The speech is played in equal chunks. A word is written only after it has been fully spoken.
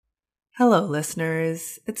Hello,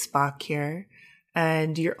 listeners. It's Spock here,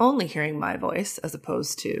 and you're only hearing my voice as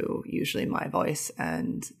opposed to usually my voice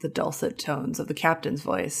and the dulcet tones of the captain's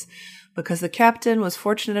voice, because the captain was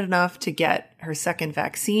fortunate enough to get her second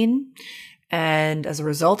vaccine, and as a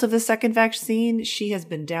result of the second vaccine, she has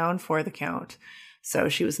been down for the count. So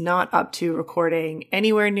she was not up to recording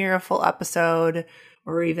anywhere near a full episode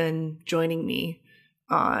or even joining me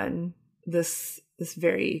on this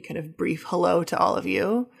very kind of brief hello to all of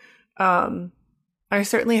you. I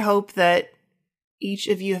certainly hope that each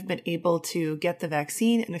of you have been able to get the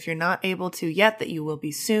vaccine, and if you're not able to yet, that you will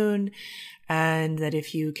be soon, and that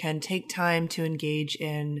if you can take time to engage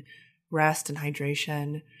in rest and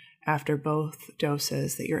hydration after both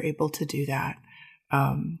doses, that you're able to do that.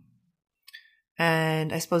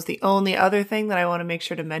 And I suppose the only other thing that I want to make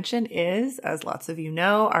sure to mention is, as lots of you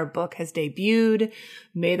know, our book has debuted.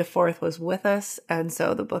 May the 4th was with us, and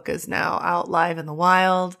so the book is now out live in the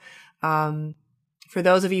wild. For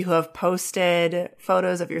those of you who have posted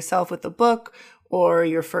photos of yourself with the book or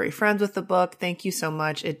your furry friends with the book, thank you so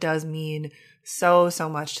much. It does mean so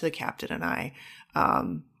much to the captain and I.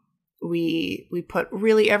 We put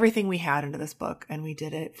really everything we had into this book, and we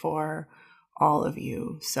did it for all of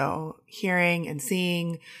you. So hearing and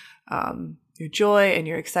seeing your joy and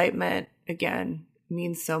your excitement, again,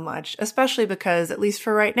 means so much, especially because, at least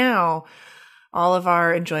for right now, all of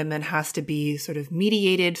our enjoyment has to be sort of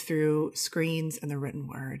mediated through screens and the written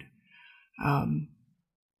word.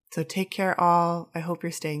 So take care all. I hope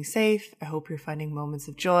you're staying safe. I hope you're finding moments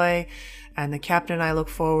of joy. And the captain and I look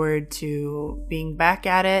forward to being back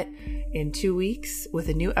at it in 2 weeks with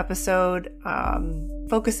a new episode,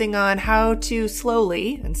 focusing on how to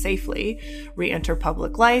slowly and safely re-enter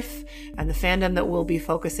public life. And the fandom that we'll be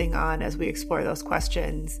focusing on as we explore those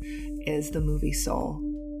questions is the movie Soul.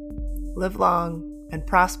 Live long and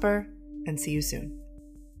prosper, and see you soon.